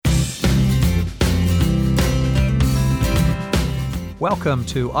Welcome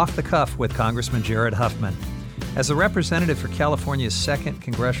to Off the Cuff with Congressman Jared Huffman. As a representative for California's 2nd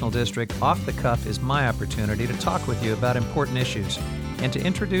Congressional District, Off the Cuff is my opportunity to talk with you about important issues and to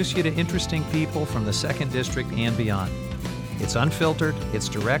introduce you to interesting people from the 2nd District and beyond. It's unfiltered, it's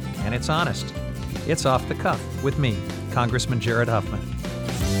direct, and it's honest. It's Off the Cuff with me, Congressman Jared Huffman.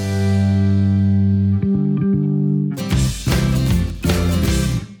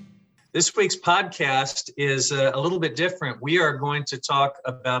 This week's podcast is a little bit different. We are going to talk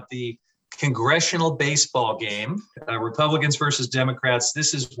about the Congressional Baseball Game, Republicans versus Democrats.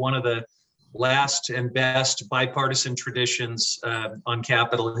 This is one of the last and best bipartisan traditions on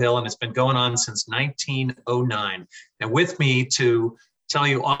Capitol Hill, and it's been going on since 1909. And with me to tell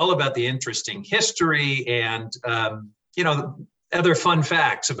you all about the interesting history and, other fun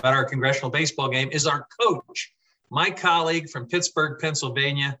facts about our Congressional Baseball Game is our coach, my colleague from Pittsburgh,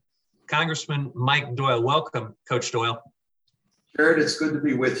 Pennsylvania, Congressman Mike Doyle. Welcome, Coach Doyle. Jared, it's good to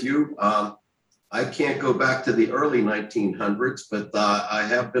be with you. I can't go back to the early 1900s, but I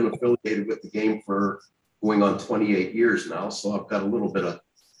have been affiliated with the game for going on 28 years now, so I've got a little bit of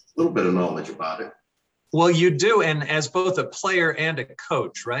knowledge about it. Well, you do, and as both a player and a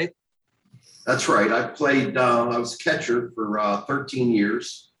coach, right? That's right. I was catcher for 13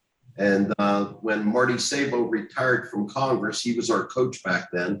 years, and when Marty Sabo retired from Congress, he was our coach back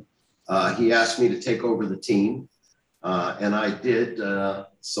then. He asked me to take over the team, and I did.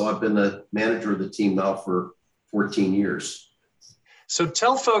 So I've been the manager of the team now for 14 years. So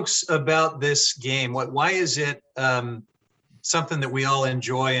tell folks about this game. Why is it something that we all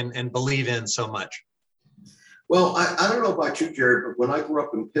enjoy and believe in so much? Well, I don't know about you, Jared, but when I grew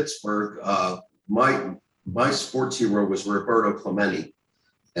up in Pittsburgh, my sports hero was Roberto Clemente.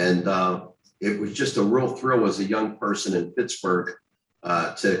 And it was just a real thrill as a young person in Pittsburgh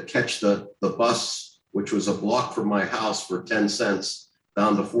to catch the bus, which was a block from my house, for 10 cents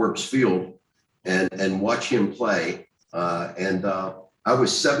down to Forbes Field and watch him play. I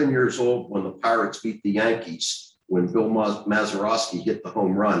was 7 years old when the Pirates beat the Yankees, when Bill Mazeroski hit the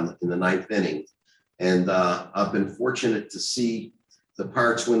home run in the 9th inning. And I've been fortunate to see the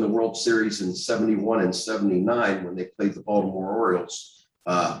Pirates win the World Series in 71 and 79 when they played the Baltimore Orioles,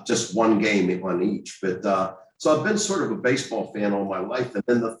 just one game on each. But so I've been sort of a baseball fan all my life. And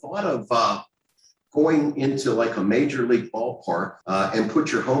then the thought of going into like a major league ballpark and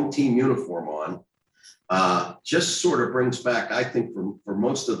put your home team uniform on just sort of brings back, I think, for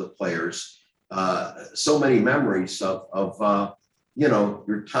most of the players, so many memories of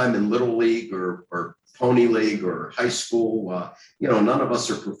your time in Little League or Pony League or high school. None of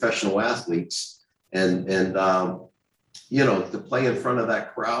us are professional athletes. And to play in front of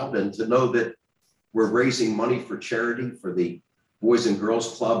that crowd and to know that we're raising money for charity for the Boys and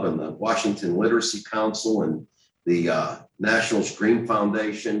Girls Club and the Washington Literacy Council and the National Stream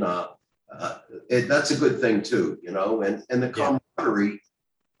Foundation. That's a good thing too, and the camaraderie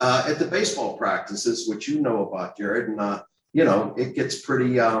at the baseball practices, which you know about, Jared, and it gets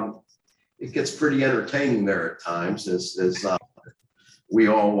pretty entertaining there at times as we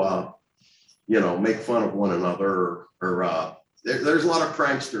all make fun of one another or there's a lot of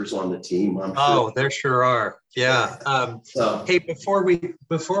pranksters on the team. I'm sure. Oh, there sure are. Yeah. Hey, before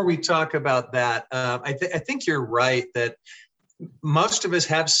we talk about that, I think you're right that most of us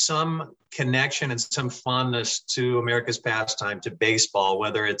have some connection and some fondness to America's pastime, to baseball,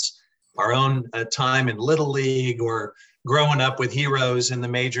 whether it's our own time in Little League or growing up with heroes in the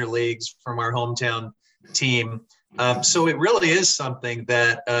major leagues from our hometown team. So it really is something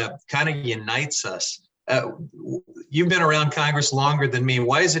that kind of unites us. You've been around Congress longer than me.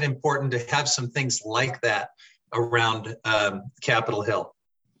 Why is it important to have some things like that around Capitol Hill?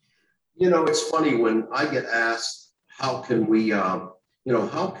 It's funny when I get asked, how can we,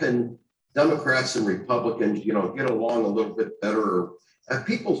 how can Democrats and Republicans, get along a little bit better?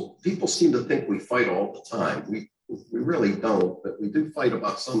 People seem to think we fight all the time. We really don't, but we do fight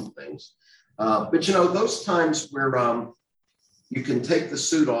about some things. But those times where you can take the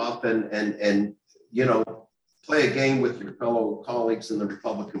suit off and play a game with your fellow colleagues in the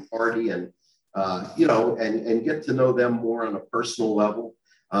Republican Party and get to know them more on a personal level.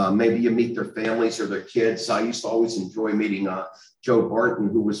 Maybe you meet their families or their kids. I used to always enjoy meeting Joe Barton,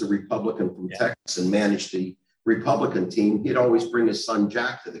 who was a Republican from Texas and managed the Republican team. He'd always bring his son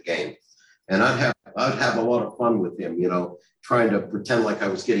Jack to the game. And I'd have a lot of fun with him, trying to pretend like I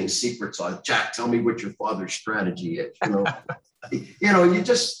was getting secrets on Jack. Tell me what your father's strategy is. You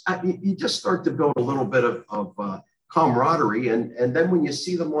just start to build a little bit of camaraderie, and then when you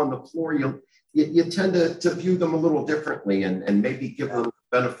see them on the floor, you tend to view them a little differently, and maybe give them the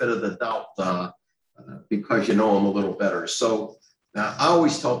benefit of the doubt because you know them a little better. So I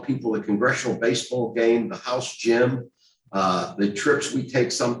always tell people the Congressional Baseball Game, the house gym, the trips we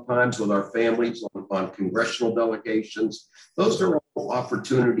take sometimes with our families on congressional delegations, those are all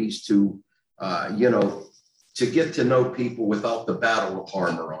opportunities to, to get to know people without the battle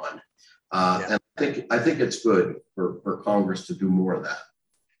armor on. And I think it's good for Congress to do more of that.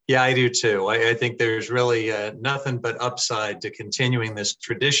 Yeah, I do too. I think there's really nothing but upside to continuing this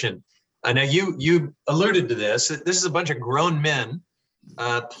tradition. Now you alluded to this. This is a bunch of grown men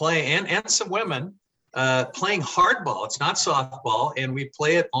playing, and some women playing hardball. It's not softball, and we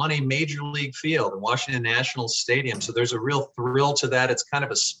play it on a major league field in Washington National Stadium. So there's a real thrill to that. It's kind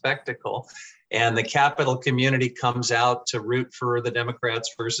of a spectacle. And the Capitol community comes out to root for the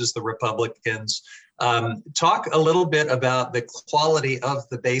Democrats versus the Republicans. Talk a little bit about the quality of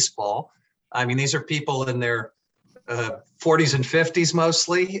the baseball. I mean, these are people in their 40s and 50s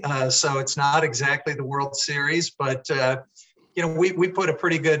mostly, so it's not exactly the World Series, but we put a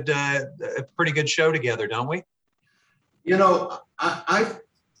pretty good show together, don't we? I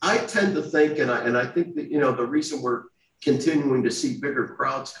tend to think, and I think that the reason we're continuing to see bigger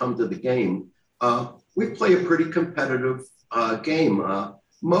crowds come to the game, we play a pretty competitive game.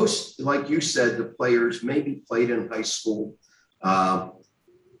 Most, like you said, the players maybe played in high school.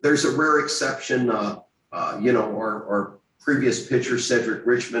 There's a rare exception. Our previous pitcher, Cedric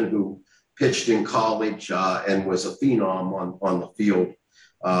Richmond, who pitched in college and was a phenom on the field.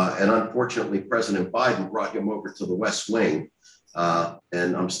 And unfortunately, President Biden brought him over to the West Wing.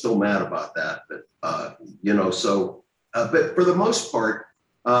 And I'm still mad about that. But, but for the most part,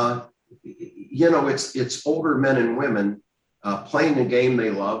 it's older men and women playing the game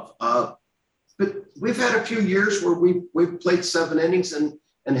they love. But we've had a few years where we've played 7 innings and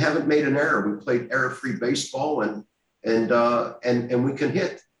haven't made an error. We played error-free baseball and we can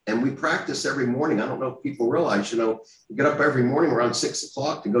hit, and we practice every morning. I don't know if people realize, we get up every morning around 6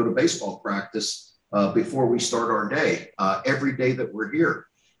 o'clock to go to baseball practice before we start our day, every day that we're here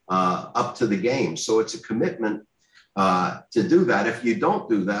up to the game. So it's a commitment to do that. If you don't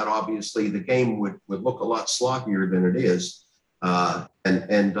do that, obviously the game would look a lot sloppier than it is.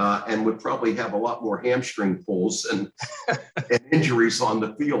 And would probably have a lot more hamstring pulls and injuries on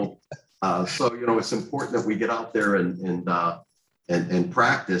the field. So it's important that we get out there and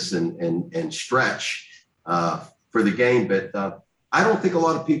practice and stretch for the game. But I don't think a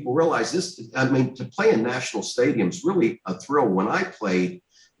lot of people realize this. I mean, to play in national stadiums really a thrill. When I played,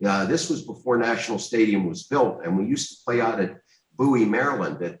 this was before National Stadium was built, and we used to play out at Bowie,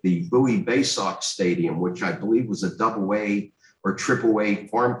 Maryland, at the Bowie Bay Sox Stadium, which I believe was a AA or AAA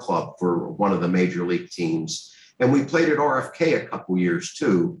farm club for one of the major league teams. And we played at RFK a couple years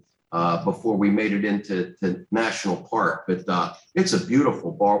too, before we made it into National Park. But it's a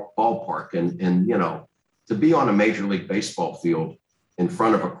beautiful ballpark. And to be on a major league baseball field in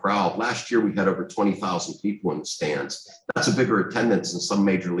front of a crowd, last year we had over 20,000 people in the stands. That's a bigger attendance than some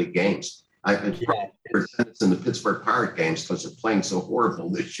major league games. It's probably bigger attendance in the Pittsburgh Pirate games because they're playing so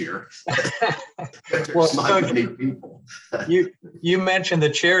horrible this year. There's not many people. You mentioned the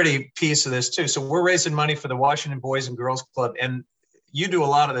charity piece of this too. So we're raising money for the Washington Boys and Girls Club, and you do a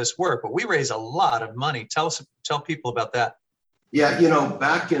lot of this work, but we raise a lot of money. Tell people about that. Yeah,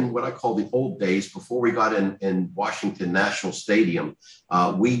 back in what I call the old days, before we got in Washington National Stadium,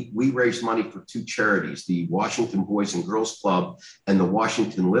 we raised money for 2 charities, the Washington Boys and Girls Club and the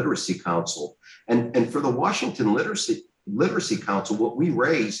Washington Literacy Council. And for the Washington Literacy Council, what we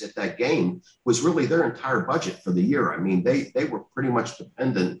raised at that game was really their entire budget for the year. I mean, they were pretty much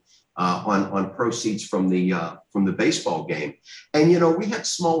dependent on proceeds from the baseball game. And, we had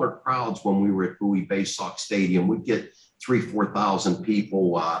smaller crowds when we were at Bowie Bay Sox Stadium. We'd get 3,000-4,000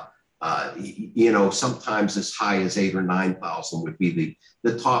 people, sometimes as high as 8,000 or 9,000 would be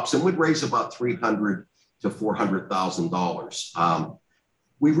the tops, and would raise about $300,000 to $400,000.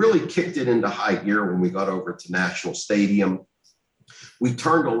 We really kicked it into high gear when we got over to National Stadium. We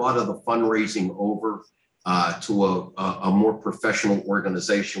turned a lot of the fundraising over to a more professional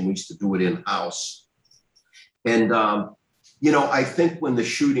organization. We used to do it in-house. And, I think when the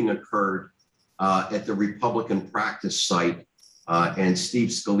shooting occurred at the Republican practice site, and Steve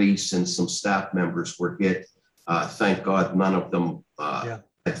Scalise and some staff members were hit, thank God none of them had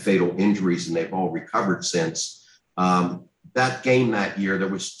fatal injuries, and they've all recovered since. That game that year, there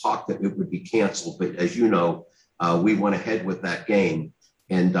was talk that it would be canceled, but as you know, we went ahead with that game,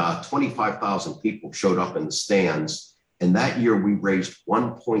 and 25,000 people showed up in the stands. And that year we raised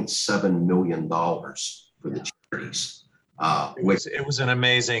 $1.7 million for the charities. It was an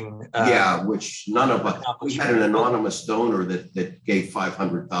amazing. Which none of us, we had an anonymous donor that gave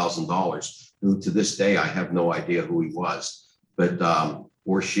 $500,000, who to this day, I have no idea who he was.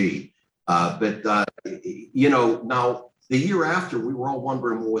 or she. Now the year after, we were all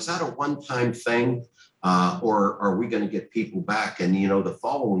wondering, well, was that a one-time thing, or are we going to get people back? And the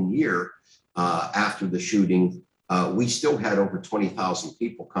following year, after the shooting, we still had over 20,000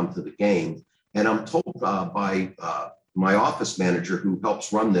 people come to the game. And I'm told by my office manager, who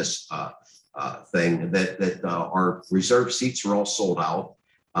helps run this thing, that our reserve seats are all sold out.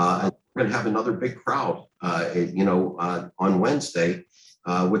 And we're going to have another big crowd, on Wednesday,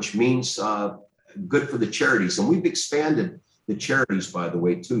 which means good for the charities. And we've expanded the charities, by the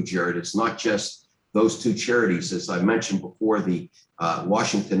way, too, Jared. It's not just those two charities. As I mentioned before, the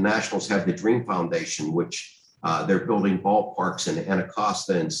Washington Nationals have the Dream Foundation, which they're building ballparks in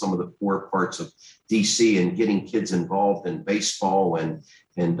Anacostia and some of the poor parts of DC, and getting kids involved in baseball and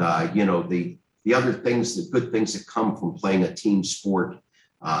the other things, the good things that come from playing a team sport.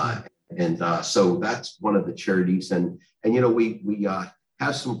 So that's one of the charities. And we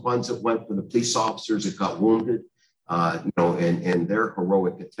have some funds that went for the police officers that got wounded, and their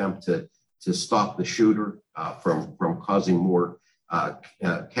heroic attempt to stop the shooter from causing more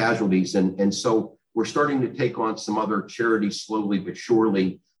casualties. And so we're starting to take on some other charities slowly but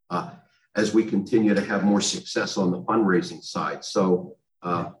surely, as we continue to have more success on the fundraising side. So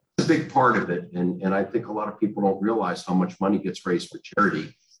a big part of it. And I think a lot of people don't realize how much money gets raised for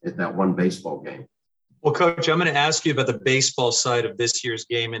charity at that one baseball game. Well, Coach, I'm going to ask you about the baseball side of this year's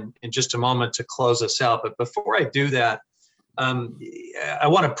game in just a moment to close us out. But before I do that, I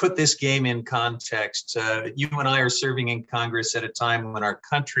want to put this game in context. You and I are serving in Congress at a time when our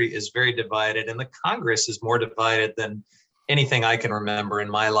country is very divided, and the Congress is more divided than anything I can remember in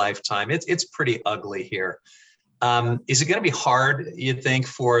my lifetime. It's pretty ugly here. Is it going to be hard, you think,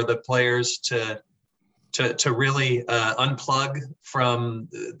 for the players to really unplug from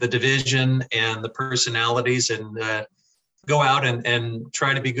the division and the personalities and go out and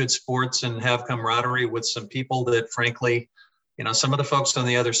try to be good sports and have camaraderie with some people that, frankly, some of the folks on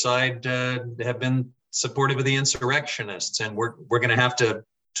the other side have been supportive of the insurrectionists, and we're going to have to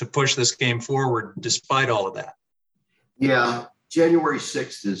push this game forward despite all of that. Yeah, January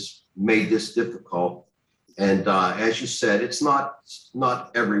 6th has made this difficult. And as you said, it's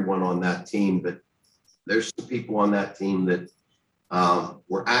not everyone on that team, but there's some people on that team that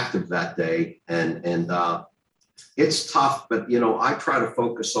were active that day. And it's tough, but, I try to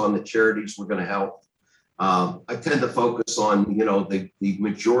focus on the charities we're going to help. I tend to focus on, the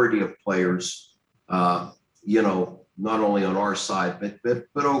majority of players, not only on our side,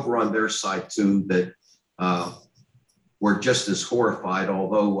 but over on their side too, that were just as horrified,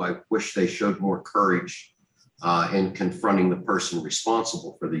 although I wish they showed more courage in confronting the person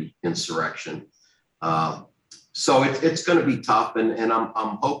responsible for the insurrection. So it's going to be tough, and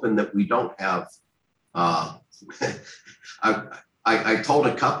I'm hoping that we don't have. I told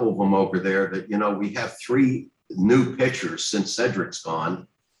a couple of them over there that we have 3 new pitchers since Cedric's gone,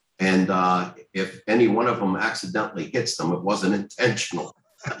 and if any one of them accidentally hits them, it wasn't intentional,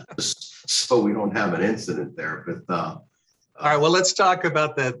 so we don't have an incident there. But all right, well, let's talk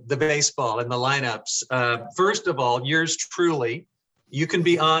about the baseball and the lineups. First of all, yours truly. You can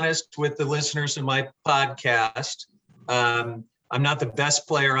be honest with the listeners in my podcast. I'm not the best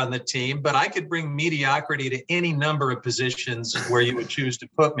player on the team, but I could bring mediocrity to any number of positions where you would choose to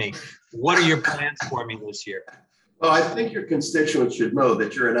put me. What are your plans for me this year? Well, I think your constituents should know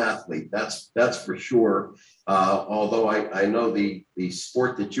that you're an athlete. That's for sure. Although I know the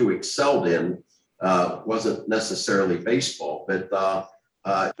sport that you excelled in wasn't necessarily baseball, but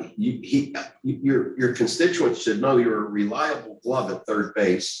your constituents should know you're a reliable glove at third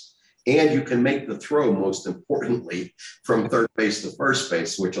base, and you can make the throw, most importantly, from third base to first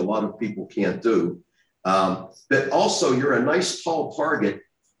base, which a lot of people can't do. But also, you're a nice tall target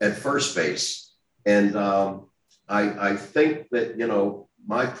at first base. And I think that,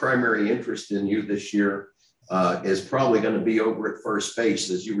 my primary interest in you this year is probably going to be over at first base.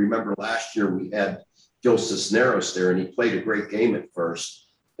 As you remember, last year we had Gil Cisneros there, and he played a great game at first.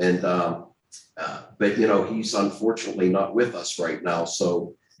 And but he's unfortunately not with us right now.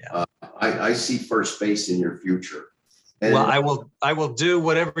 So I see first base in your future. And well, I will do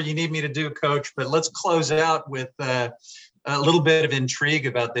whatever you need me to do, Coach. But let's close out with a little bit of intrigue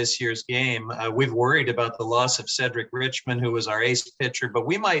about this year's game. We've worried about the loss of Cedric Richmond, who was our ace pitcher, but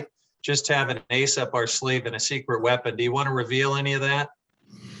we might just have an ace up our sleeve and a secret weapon. Do you want to reveal any of that?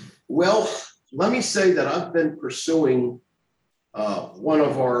 Well, let me say that I've been pursuing one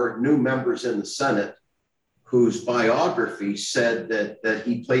of our new members in the Senate, whose biography said that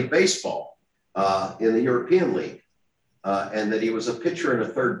he played baseball in the European League, and that he was a pitcher and a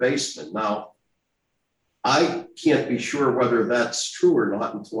third baseman. Now, I can't be sure whether that's true or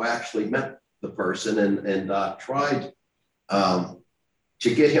not until I actually met the person and tried to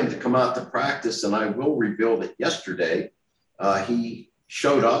get him to come out to practice. And I will reveal that yesterday he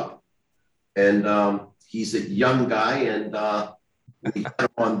showed up, and he's a young guy, and we had him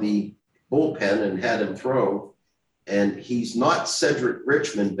on the bullpen and had him throw. And he's not Cedric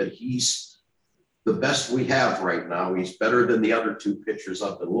Richmond, but he's the best we have right now. He's better than the other two pitchers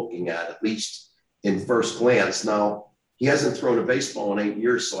I've been looking at least in first glance. Now, he hasn't thrown a baseball in 8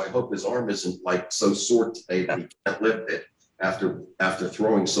 years, so I hope his arm isn't like so sore today that he can't lift it after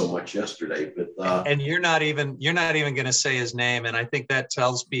throwing so much yesterday. But and you're not even going to say his name, and I think that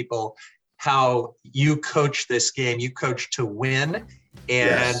tells people how you coach this game. You coach to win,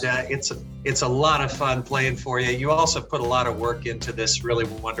 and yes. It's a lot of fun playing for you. You also put a lot of work into this really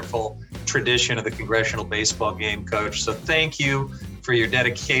wonderful tradition of the Congressional Baseball Game, Coach. So thank you for your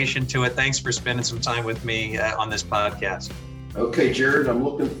dedication to it. Thanks for spending some time with me on this podcast. Okay, Jared, I'm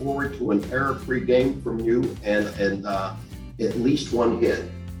looking forward to an error-free game from you and at least one hit.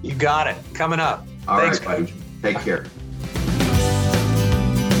 You got it. Coming up. Thanks, Coach. Buddy. Take care.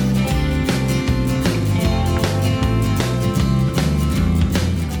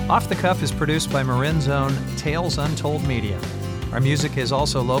 Off the Cuff is produced by Marin's own Tales Untold Media. Our music is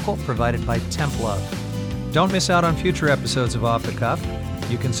also local, provided by Temp Love. Don't miss out on future episodes of Off the Cuff.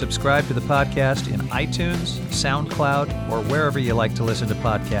 You can subscribe to the podcast in iTunes, SoundCloud, or wherever you like to listen to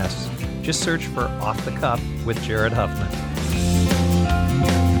podcasts. Just search for Off the Cuff with Jared Huffman.